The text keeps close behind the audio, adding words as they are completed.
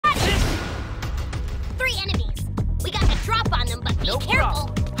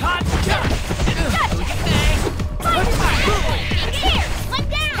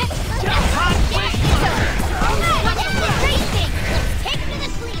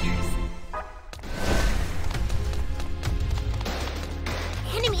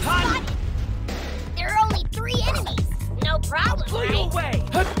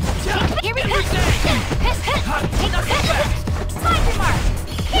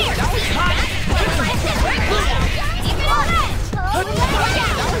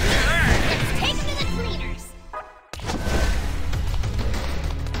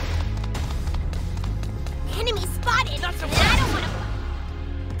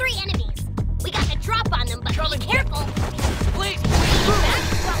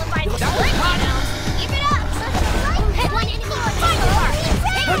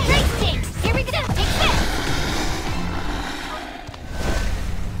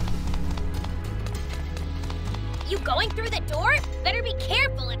going through the door? Better be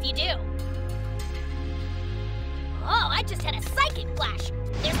careful if you do. Oh, I just had a psychic flash.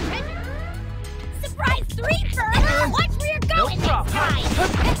 There's treasure. Surprise 3 for watch where you're going next time.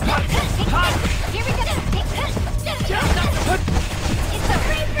 Here we go. It's a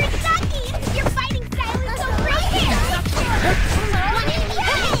race for Saki. Your fighting style is so great here. One enemy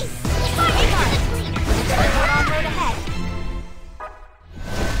base. Fire the cleaner. All road ahead.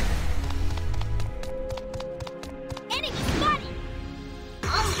 Enemy spotted.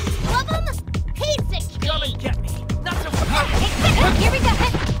 Love them. Piece of cake. Come and get me. Not so fast. Here we go.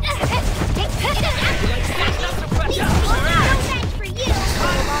 No match for you.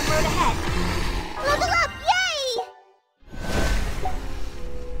 Long road ahead. Level up! Yay!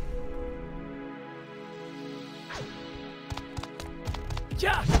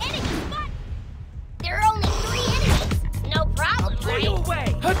 Yeah. Enemy spot. There are only 3 enemies. No problem, Blow right? you away.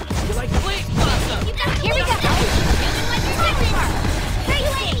 You like flea blossom? You got here we go. Feeling like you're different.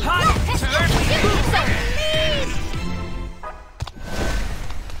 Crazy. Hot turn.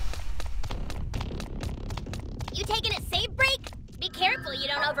 You taking a save break? Be careful you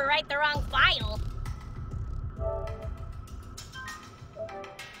don't overwrite the wrong file.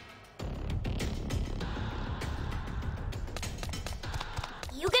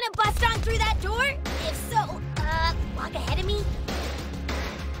 You gonna bust on through that door? If so, walk ahead of me.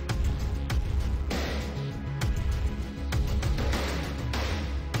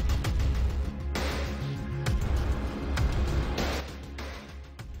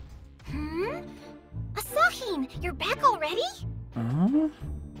 Asahin, you're back already?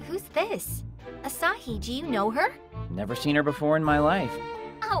 Who's this? Asahi, do you know her? Never seen her before in my life.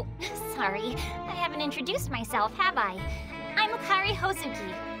 Oh, sorry. I haven't introduced myself, have I? I'm Akari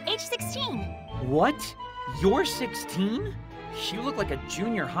Hozuki, age 16. What? You're 16? You look like a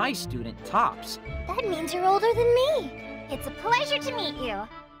junior high student, tops. That means you're older than me. It's a pleasure to meet you.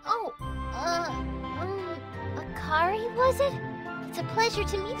 Oh, Akari, was it? It's a pleasure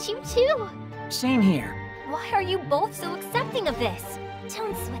to meet you, too. Same here. Why are you both so accepting of this?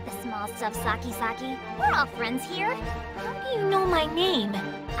 Don't sweat the small stuff, Saki. We're all friends here. How do you know my name?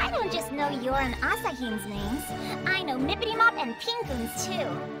 I don't just know your and Asahin's names. I know Mippity Mop and Pinkun's too.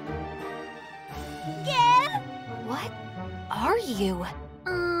 Yeah? What are you?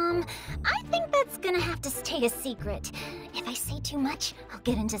 I think that's gonna have to stay a secret. If I say too much, I'll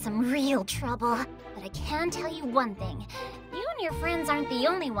get into some real trouble. But I can tell you one thing. You and your friends aren't the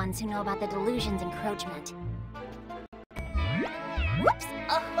only ones who know about the delusion's encroachment. Whoops!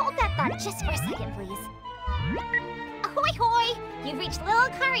 Hold that thought just for a second, please. Ahoy hoy! You've reached Lil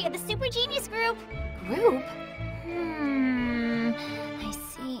Akari of the Super Genius Group. Group? I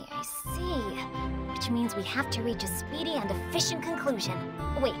see. Which means we have to reach a speedy and efficient conclusion.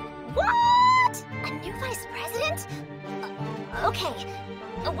 Wait, what? A new vice president? Okay.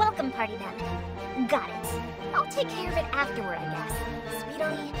 A welcome party then. Got it. I'll take care of it afterward, I guess.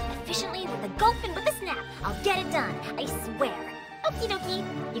 Speedily, efficiently, with a gulp and with a snap. I'll get it done, I swear. Okie dokie.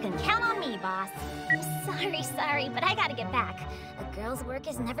 You can count on me, boss. Sorry, but I gotta get back. A girl's work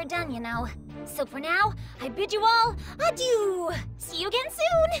is never done, you know. So for now, I bid you all adieu. See you again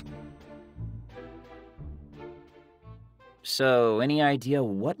soon. So, any idea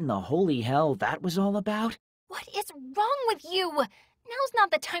what in the holy hell that was all about? What is wrong with you? Now's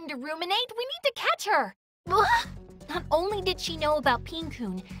not the time to ruminate. We need to catch her. Not only did she know about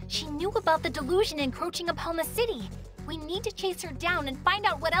Pinkun, she knew about the delusion encroaching upon the city. We need to chase her down and find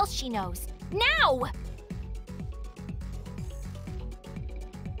out what else she knows. Now!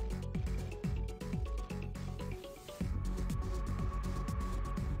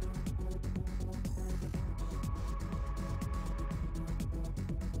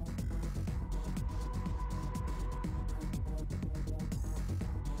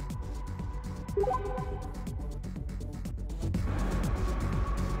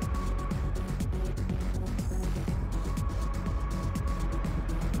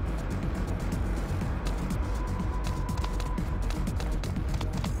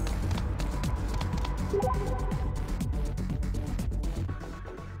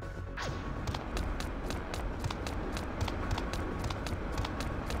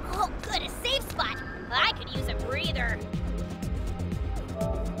 Oh, good, a safe spot. I could use a breather.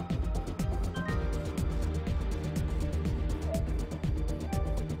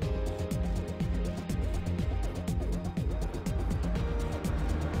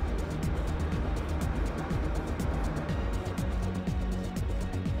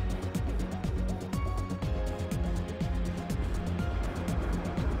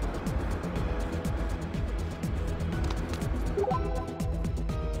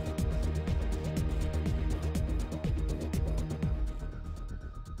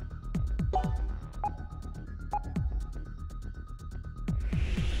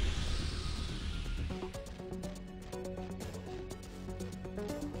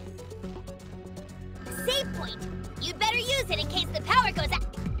 save point. You'd better use it in case the power goes out.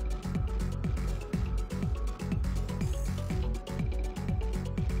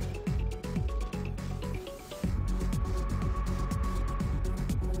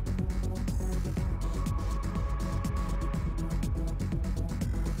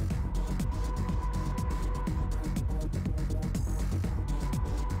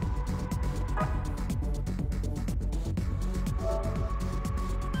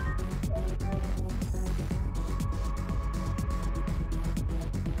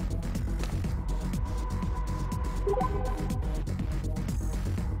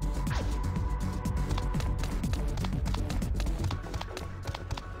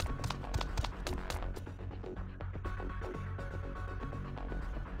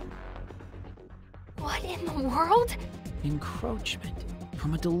 What in the world? Encroachment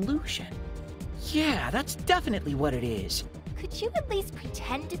from a delusion. Yeah, that's definitely what it is. Could you at least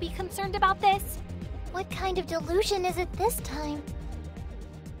pretend to be concerned about this? What kind of delusion is it this time?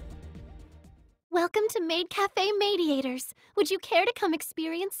 Welcome to Maid Cafe Mediators. Would you care to come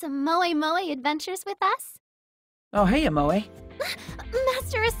experience some Moe Moe adventures with us? Oh, hey, Amoe.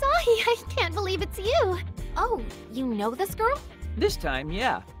 Master Asahi, I can't believe it's you. Oh, you know this girl? This time,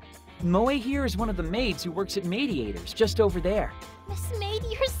 yeah. Moe here is one of the maids who works at Mediators, just over there. Miss Maid,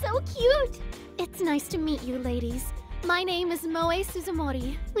 you're so cute. It's nice to meet you, ladies. My name is Moe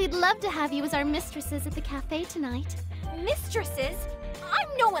Suzumori. We'd love to have you as our mistresses at the cafe tonight. Mistresses? I'm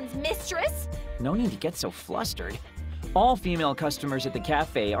no one's mistress! No need to get so flustered. All female customers at the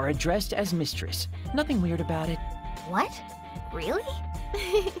cafe are addressed as mistress. Nothing weird about it. What? Really?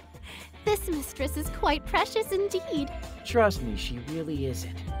 This mistress is quite precious indeed. Trust me, she really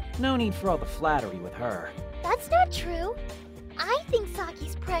isn't. No need for all the flattery with her. That's not true. I think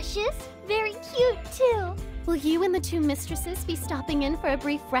Saki's precious. Very cute, too. Will you and the two mistresses be stopping in for a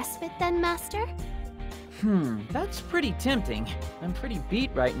brief respite then, Master? That's pretty tempting. I'm pretty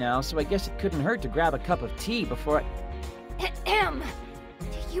beat right now, so I guess it couldn't hurt to grab a cup of tea before I... Ahem.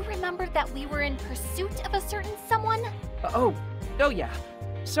 Do you remember that we were in pursuit of a certain someone? Oh yeah.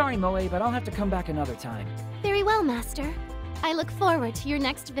 Sorry, Moe, but I'll have to come back another time. Very well, Master. I look forward to your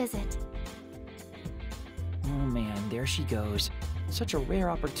next visit. Oh man, there she goes. Such a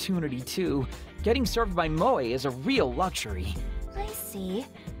rare opportunity, too. Getting served by Moe is a real luxury. I see.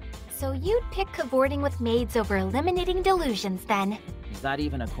 So you'd pick cavorting with maids over eliminating delusions, then? Is that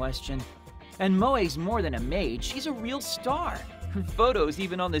even a question? And Moe's more than a maid, she's a real star. Her photo's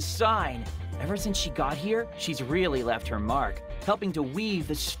even on the sign. Ever since she got here, she's really left her mark, helping to weave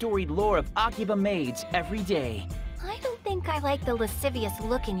the storied lore of Akiba maids every day. I don't think I like the lascivious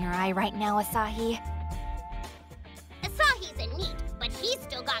look in your eye right now, Asahi. Asahi's a neat, but he's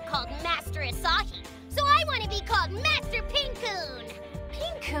still got called Master Asahi. So I want to be called Master Pinkoon.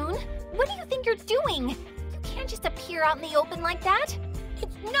 Pinkoon? What do you think you're doing? You can't just appear out in the open like that.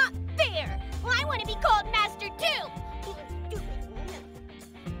 It's not fair. Well, I want to be called Master too.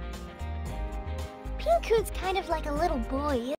 Pinkoon's kind of like a little boy,